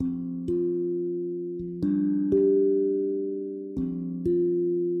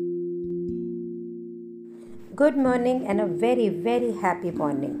Good morning and a very, very happy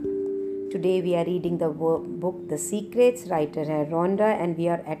morning. Today we are reading the book The Secrets, writer है Rhonda, and we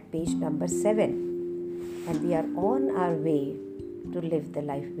are at page number 7. And we are on our way to live the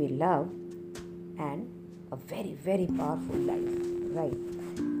life we love and a very, very powerful life. Right.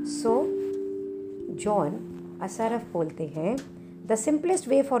 So, John Assaraf बोलते हैं, The simplest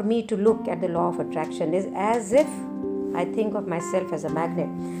way for me to look at the law of attraction is as if I think of myself as a magnet.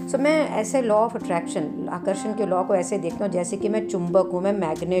 So मैं ऐसे law of attraction, आकर्षण के law को ऐसे देखता हूँ जैसे कि मैं चुंबक हूँ, मैं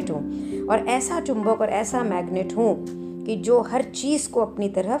मैग्नेट हूँ, और ऐसा चुंबक और ऐसा मैग्नेट हूँ कि जो हर चीज़ को अपनी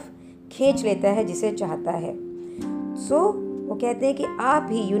तरफ खींच लेता है जिसे चाहता है. वो कहते हैं कि आप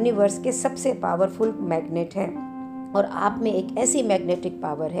ही यूनिवर्स के सबसे पावरफुल मैग्नेट हैं और आप में एक ऐसी मैग्नेटिक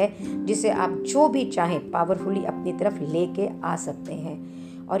पावर है जिसे आप जो भी चाहें पावरफुली अपनी तरफ लेके आ सकते हैं.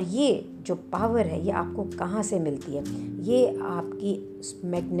 और ये जो पावर है ये आपको कहाँ से मिलती है? ये आपकी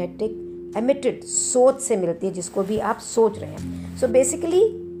मैग्नेटिक एमिटेड सोच से मिलती है, जिसको भी आप सोच रहे हैं. सो बेसिकली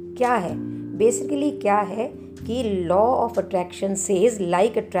क्या है कि law of attraction says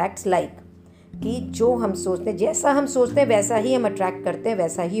like attracts like, कि जो हम सोचते हैं, जैसा हम सोचते हैं वैसा ही हम अट्रैक्ट करते हैं,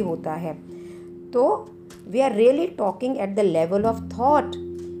 वैसा ही होता है. तो we are really talking at the level of thought.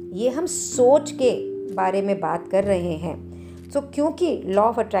 ये हम सोच के बारे में बात कर रहे हैं. सो क्योंकि लॉ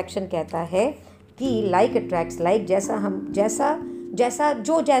ऑफ अट्रैक्शन कहता है कि लाइक अट्रैक्ट्स लाइक,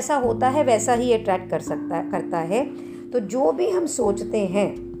 जैसा होता है वैसा ही अट्रैक्ट करता है. तो जो भी हम सोचते हैं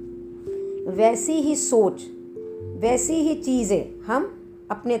वैसी ही सोच, वैसी ही चीज़ें हम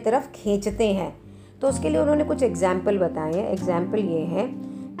अपने तरफ खींचते हैं. तो उसके लिए उन्होंने कुछ एग्जाम्पल बताए हैं. एग्जाम्पल ये हैं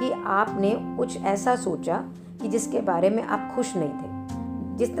कि आपने कुछ ऐसा सोचा कि जिसके बारे में आप खुश नहीं थे.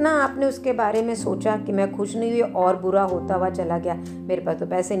 जितना आपने उसके बारे में सोचा कि मैं खुश नहीं हुई, और बुरा होता हुआ चला गया. मेरे पास तो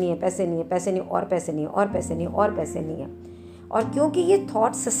पैसे नहीं है, और पैसे नहीं है. और क्योंकि ये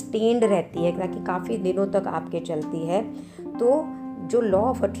थॉट सस्टेन्ड रहती है, ताकि काफ़ी दिनों तक आपके चलती है, तो जो लॉ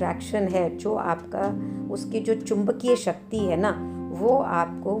ऑफ अट्रैक्शन है, जो आपका उसकी जो चुंबकीय शक्ति है ना, वो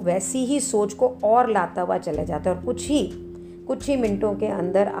आपको वैसी ही सोच को और लाता हुआ चला जाता है. और कुछ ही मिनटों के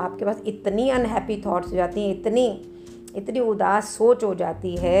अंदर आपके पास इतनी अनहैप्पी थॉट्स हो जाती हैं, इतनी उदास सोच हो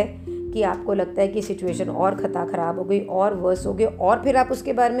जाती है कि आपको लगता है कि सिचुएशन और ख़राब हो गई, और वर्स हो गई, और फिर आप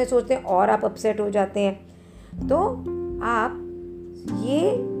उसके बारे में सोचते हैं और आप अपसेट हो जाते हैं. तो आप ये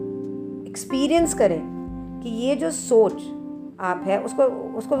एक्सपीरियंस करें कि ये जो सोच आप है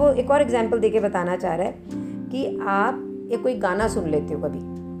उसको वो एक और एग्जांपल देके बताना चाह रहा है कि आप एक कोई गाना सुन लेते हो कभी,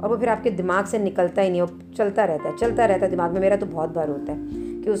 और वो फिर आपके दिमाग से निकलता ही नहीं, वो चलता रहता है दिमाग में. मेरा तो बहुत बार होता है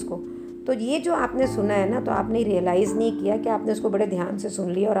कि उसको, तो ये जो आपने सुना है ना, तो आपने रियलाइज़ नहीं किया कि आपने उसको बड़े ध्यान से सुन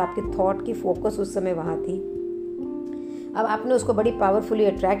लिया और आपके थॉट की फोकस उस समय वहाँ थी. अब आपने उसको बड़ी पावरफुली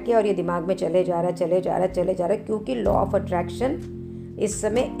अट्रैक्ट किया और ये दिमाग में चले जा रहा है, क्योंकि लॉ ऑफ अट्रैक्शन इस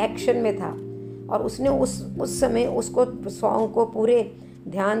समय एक्शन में था और उसने उस समय उसको सॉन्ग को पूरे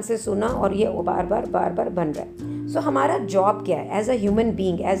ध्यान से सुना और ये बार बार बन रहा है. सो हमारा जॉब क्या है as a human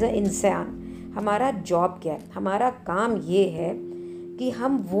being, as a इंसान? हमारा जॉब क्या है? हमारा काम ये है कि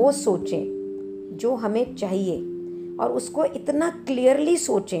हम वो सोचें जो हमें चाहिए, और उसको इतना क्लियरली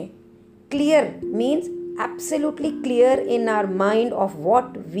सोचें. Clear means absolutely clear in our mind of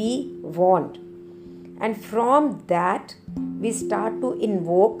what we want, and from that we start to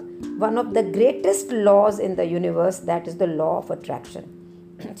invoke one of the greatest laws in the universe, that is the law of attraction.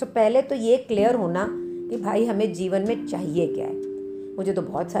 So पहले तो ये clear होना कि भाई हमें जीवन में चाहिए क्या है. मुझे तो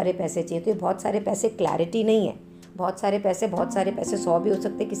बहुत सारे पैसे चाहिए. तो ये बहुत सारे पैसे क्लैरिटी नहीं है. बहुत सारे पैसे 100 भी हो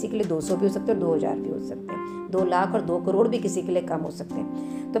सकते हैं, किसी के लिए 200 भी हो सकते हैं, और 2000 भी हो सकते हैं, 2 लाख और 2 करोड़ भी किसी के लिए कम हो सकते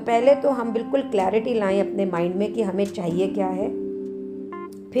हैं. तो पहले तो हम बिल्कुल क्लैरिटी लाएं अपने माइंड में कि हमें चाहिए क्या है.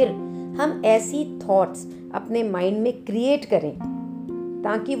 फिर हम ऐसी थॉट्स अपने माइंड में क्रिएट करें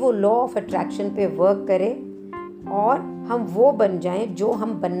ताकि वो लॉ ऑफ अट्रैक्शन पे वर्क करे और हम वो बन जाएं जो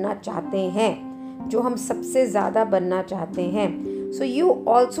हम बनना चाहते हैं, जो हम सबसे ज़्यादा बनना चाहते हैं. So you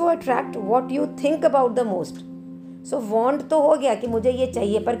also attract what you think about the most. So want तो हो गया कि मुझे ये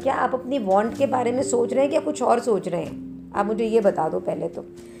चाहिए, पर क्या आप अपनी वांट के बारे में सोच रहे हैं, क्या कुछ और सोच रहे हैं? आप मुझे ये बता दो पहले तो.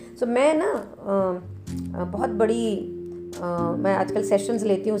 सो मैं ना बहुत बड़ी मैं आजकल सेशंस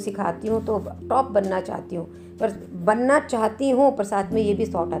लेती हूँ, सिखाती हूँ, तो टॉप बनना चाहती हूँ, पर साथ में ये भी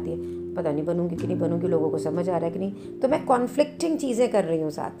थॉट आती है, पता नहीं बनूंगी कि नहीं बनूंगी, लोगों को समझ आ रहा है कि नहीं. तो मैं कॉन्फ्लिक्टिंग चीज़ें कर रही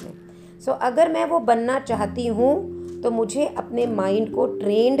हूँ साथ में. सो अगर मैं वो बनना चाहती हूँ तो मुझे अपने माइंड को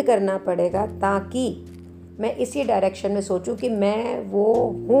ट्रेंड करना पड़ेगा ताकि मैं इसी डायरेक्शन में सोचूं कि मैं वो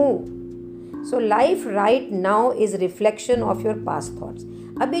हूँ. So life right now is reflection of your past thoughts.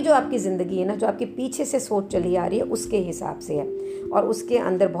 अभी जो आपकी ज़िंदगी है ना, जो आपके पीछे से सोच चली आ रही है, उसके हिसाब से है. और उसके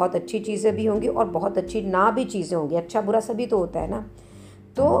अंदर बहुत अच्छी चीज़ें भी होंगी और बहुत अच्छी ना भी चीज़ें होंगी. अच्छा बुरा सभी तो होता है ना.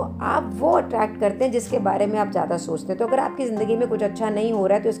 तो आप वो अट्रैक्ट करते हैं जिसके बारे में आप ज़्यादा सोचते हैं। तो अगर आपकी ज़िंदगी में कुछ अच्छा नहीं हो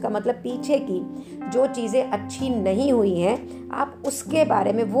रहा है तो इसका मतलब पीछे की जो चीज़ें अच्छी नहीं हुई हैं आप उसके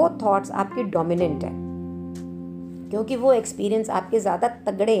बारे में, वो थॉट्स आपकी डोमिनेंट है, क्योंकि वो एक्सपीरियंस आपके ज़्यादा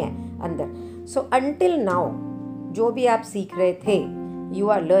तगड़े हैं अंदर। सो अंटिल नाउ जो भी आप सीख रहे थे, you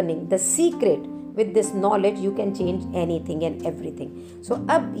are learning the secret. With this knowledge you can change anything and everything. So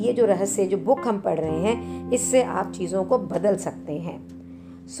अब ये जो रहस्य, जो बुक हम पढ़ रहे हैं, इससे आप चीज़ों को बदल सकते हैं।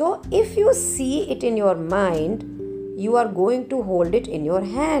 So if you see it in your mind, you are going to hold it in your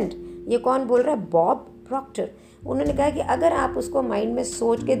hand. ये कौन बोल रहा है? Bob Procter. उन्होंने कहा कि अगर आप उसको माइंड में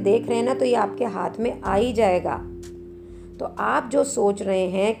सोच के देख रहे हैं ना तो ये आपके हाथ में आ ही जाएगा। तो आप जो सोच रहे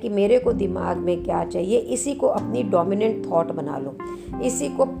हैं कि मेरे को दिमाग में क्या चाहिए, इसी को अपनी डोमिनेंट थॉट बना लो, इसी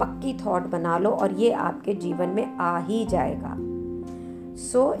को पक्की थॉट बना लो और ये आपके जीवन में आ ही जाएगा।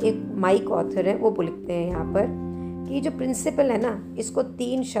 सो एक माइक ऑथर है, वो लिखते हैं यहाँ पर कि जो प्रिंसिपल है ना, इसको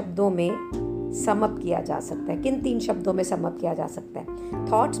 3 शब्दों में समअप किया जा सकता है। किन 3 शब्दों में समअप किया जा सकता है?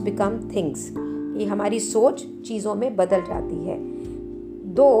 थॉट्स बिकम थिंग्स, ये हमारी सोच चीज़ों में बदल जाती है।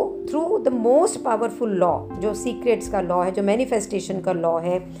 2, through the most powerful law, जो सीक्रेट्स का लॉ है, जो मैनिफेस्टेशन का लॉ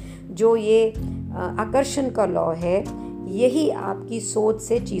है, जो ये आकर्षण का लॉ है, यही आपकी सोच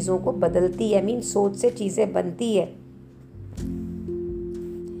से चीज़ों को बदलती है। मीन सोच से चीज़ें बनती है।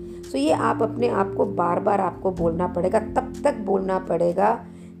 तो ये आप अपने आप को बार बार आपको बोलना पड़ेगा, तब तक बोलना पड़ेगा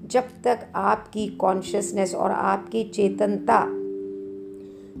जब तक आपकी कॉन्शियसनेस और आपकी चेतनता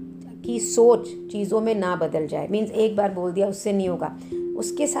की सोच चीज़ों में ना बदल जाए। मीन्स एक बार बोल दिया उससे नहीं होगा,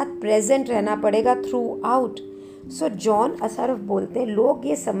 उसके साथ प्रेजेंट रहना पड़ेगा थ्रू आउट। सो जॉन असरफ बोलते हैं, लोग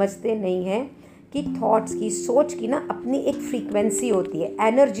ये समझते नहीं हैं कि थॉट्स की, सोच की ना अपनी एक फ्रीक्वेंसी होती है,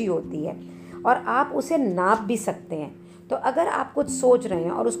 एनर्जी होती है, और आप उसे नाप भी सकते हैं। तो अगर आप कुछ सोच रहे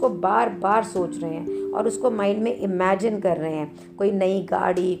हैं और उसको बार बार सोच रहे हैं और उसको माइंड में इमेजिन कर रहे हैं, कोई नई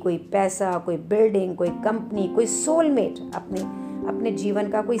गाड़ी, कोई पैसा, कोई बिल्डिंग, कोई कंपनी, कोई सोलमेट, अपने जीवन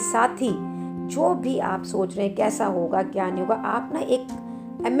का कोई साथी, जो भी आप सोच रहे हैं कैसा होगा क्या नहीं होगा, आप ना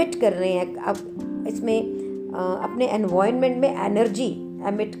एक एमिट कर रहे हैं, आप इसमें अपने एनवायरनमेंट में एनर्जी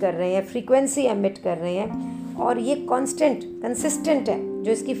एमिट कर रहे हैं, फ्रीक्वेंसी एमिट कर रहे हैं, और ये कांस्टेंट कंसिस्टेंट है।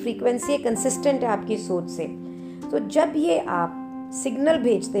 जो इसकी फ्रीक्वेंसी है कंसिस्टेंट है आपकी सोच से। तो जब ये आप सिग्नल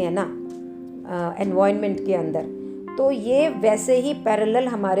भेजते हैं ना एनवायरनमेंट के अंदर, तो ये वैसे ही पैरेलल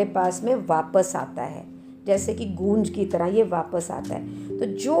हमारे पास में वापस आता है, जैसे कि गूंज की तरह ये वापस आता है। तो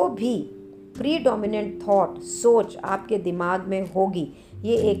जो भी प्रीडोमिनेंट थॉट, सोच आपके दिमाग में होगी,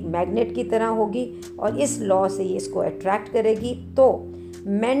 ये एक मैग्नेट की तरह होगी और इस लॉ से ये इसको अट्रैक्ट करेगी। तो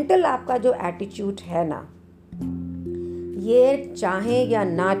मेंटल आपका जो एटीट्यूड है ना, ये चाहे या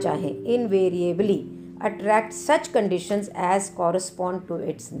ना चाहे invariably attract such conditions as correspond to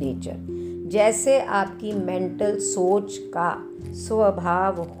it's nature. जैसे आपकी मेंटल सोच का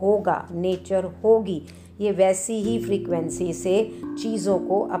स्वभाव होगा, नेचर होगी, ये वैसी ही फ्रीक्वेंसी से चीज़ों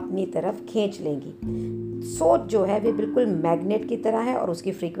को अपनी तरफ खींच लेंगी। सोच जो है वो बिल्कुल मैग्नेट की तरह है और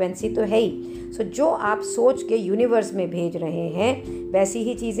उसकी फ्रीक्वेंसी तो है ही। सो जो आप सोच के यूनिवर्स में भेज रहे हैं वैसी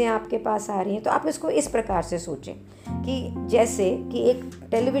ही चीज़ें आपके पास आ रही हैं। तो आप इसको इस प्रकार से सोचें कि जैसे कि एक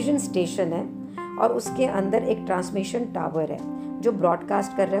टेलीविज़न स्टेशन है और उसके अंदर एक ट्रांसमिशन टावर है जो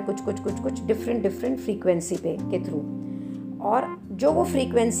ब्रॉडकास्ट कर रहा है कुछ डिफरेंट फ्रीक्वेंसी पे के थ्रू, और जो वो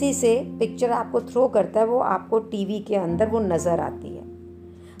फ्रीक्वेंसी से पिक्चर आपको थ्रो करता है वो आपको टीवी के अंदर वो नज़र आती है।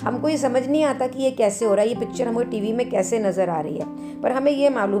 हमको ये समझ नहीं आता कि ये कैसे हो रहा है, ये पिक्चर हमको टीवी में कैसे नज़र आ रही है, पर हमें ये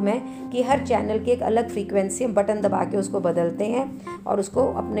मालूम है कि हर चैनल की एक अलग फ्रीक्वेंसी, हम बटन दबा के उसको बदलते हैं और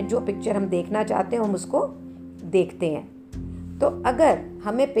उसको अपने जो पिक्चर हम देखना चाहते हैं हम उसको देखते हैं। तो अगर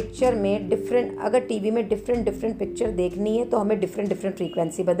हमें पिक्चर में अगर टीवी में डिफरेंट पिक्चर देखनी है तो हमें डिफरेंट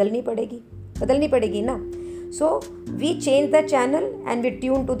फ्रीक्वेंसी बदलनी पड़ेगी ना। So we change the channel and we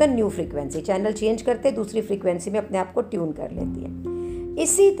tune to the new frequency. Channel change करते दूसरी फ्रीक्वेंसी में अपने आप को ट्यून कर लेती है।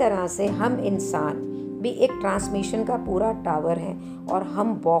 इसी तरह से हम इंसान भी एक ट्रांसमिशन का पूरा टावर है और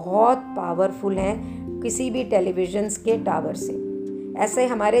हम बहुत पावरफुल हैं किसी भी टेलीविजन्स के टावर से। ऐसे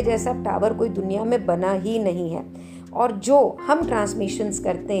हमारे जैसा टावर कोई दुनिया में बना ही नहीं है। और जो हम ट्रांसमिशंस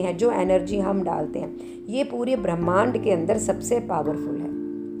करते हैं, जो एनर्जी हम डालते हैं, ये पूरे ब्रह्मांड के अंदर सबसे पावरफुल है।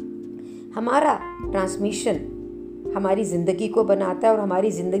 हमारा ट्रांसमिशन हमारी ज़िंदगी को बनाता है और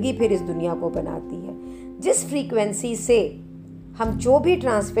हमारी ज़िंदगी फिर इस दुनिया को बनाती है। जिस फ्रीक्वेंसी से हम जो भी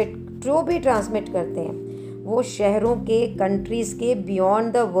ट्रांसमिट करते हैं वो शहरों के, कंट्रीज़ के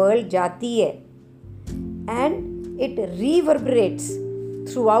बियॉन्ड द वर्ल्ड जाती है and it रिवर्बरेट्स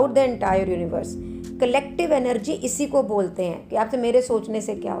through out the entire universe. Collective energy इसी को बोलते हैं कि आपसे मेरे सोचने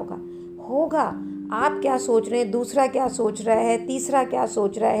से क्या होगा। आप क्या सोच रहे हैं, दूसरा क्या सोच रहा है, तीसरा क्या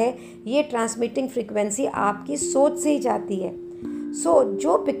सोच रहा है, ये ट्रांसमिटिंग फ्रीक्वेंसी आपकी सोच से ही जाती है। सो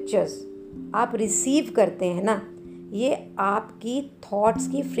जो पिक्चर्स आप रिसीव करते हैं ना, ये आपकी थॉट्स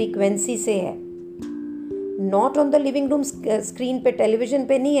की फ्रीक्वेंसी से है, not on the living room screen पे, टेलीविज़न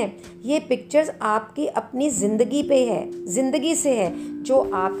पे नहीं है। ये पिक्चर्स आपकी अपनी ज़िंदगी पे है, ज़िंदगी से है, जो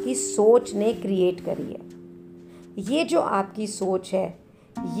आपकी सोच ने क्रिएट करी है। ये जो आपकी सोच है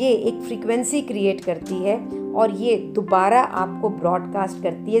ये एक फ्रीक्वेंसी क्रिएट करती है और ये दोबारा आपको ब्रॉडकास्ट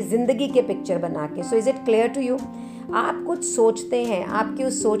करती है ज़िंदगी के पिक्चर बना के। So is it clear to you? आप कुछ सोचते हैं, आपकी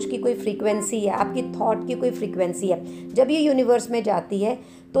उस सोच की कोई फ्रीक्वेंसी है, आपकी थॉट की कोई फ्रीक्वेंसी है। जब ये यूनिवर्स में जाती है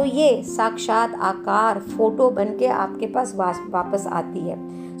तो ये साक्षात आकार फोटो बन के आपके पास वापस आती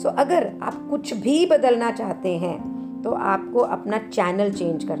है। सो अगर आप कुछ भी बदलना चाहते हैं तो आपको अपना चैनल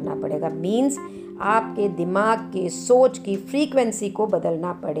चेंज करना पड़ेगा। मीन्स आपके दिमाग के सोच की फ्रीक्वेंसी को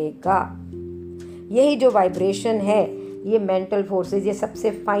बदलना पड़ेगा। यही जो वाइब्रेशन है, ये मेंटल फोर्सेस, ये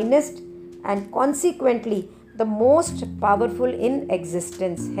सबसे finest and consequently the most powerful in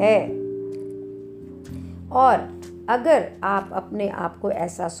existence है। और अगर आप अपने आप को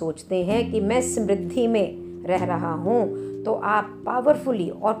ऐसा सोचते हैं कि मैं समृद्धि में रह रहा हूँ, तो आप पावरफुली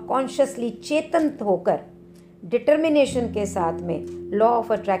और कॉन्शियसली चेतन होकर डिटर्मिनेशन के साथ में लॉ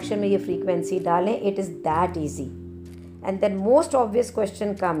ऑफ अट्रैक्शन में ये फ्रीक्वेंसी डालें। It is that easy. And then most obvious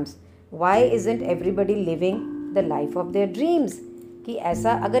question comes, why isn't everybody living the life of their dreams? कि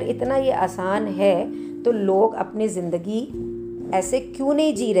ऐसा अगर इतना ये आसान है तो लोग अपनी ज़िंदगी ऐसे क्यों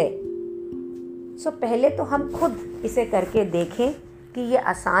नहीं जी रहे? सो पहले तो हम खुद इसे करके देखें कि ये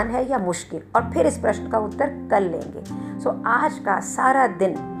आसान है या मुश्किल, और फिर इस प्रश्न का उत्तर कर लेंगे। सो आज का सारा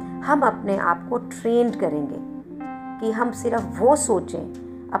दिन हम अपने आप को ट्रेंड करेंगे कि हम सिर्फ वो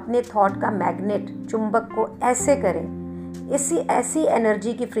सोचें, अपने थॉट का मैग्नेट, चुंबक को ऐसे करें, ऐसी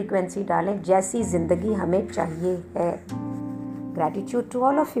एनर्जी की फ्रीक्वेंसी डालें जैसी ज़िंदगी हमें चाहिए है। Gratitude to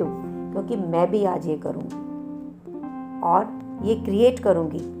all of you, क्योंकि मैं भी आज ये करूँगी और ये क्रिएट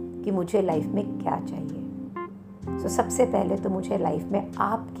करूँगी कि मुझे लाइफ में क्या चाहिए। सो सबसे पहले तो मुझे लाइफ में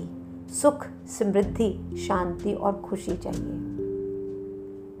आपकी सुख, समृद्धि, शांति और खुशी चाहिए।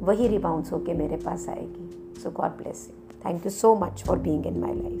 वही रिबाउंस होके मेरे पास आएगी। सो God bless you. Thank you so much for being in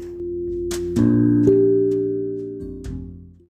my life.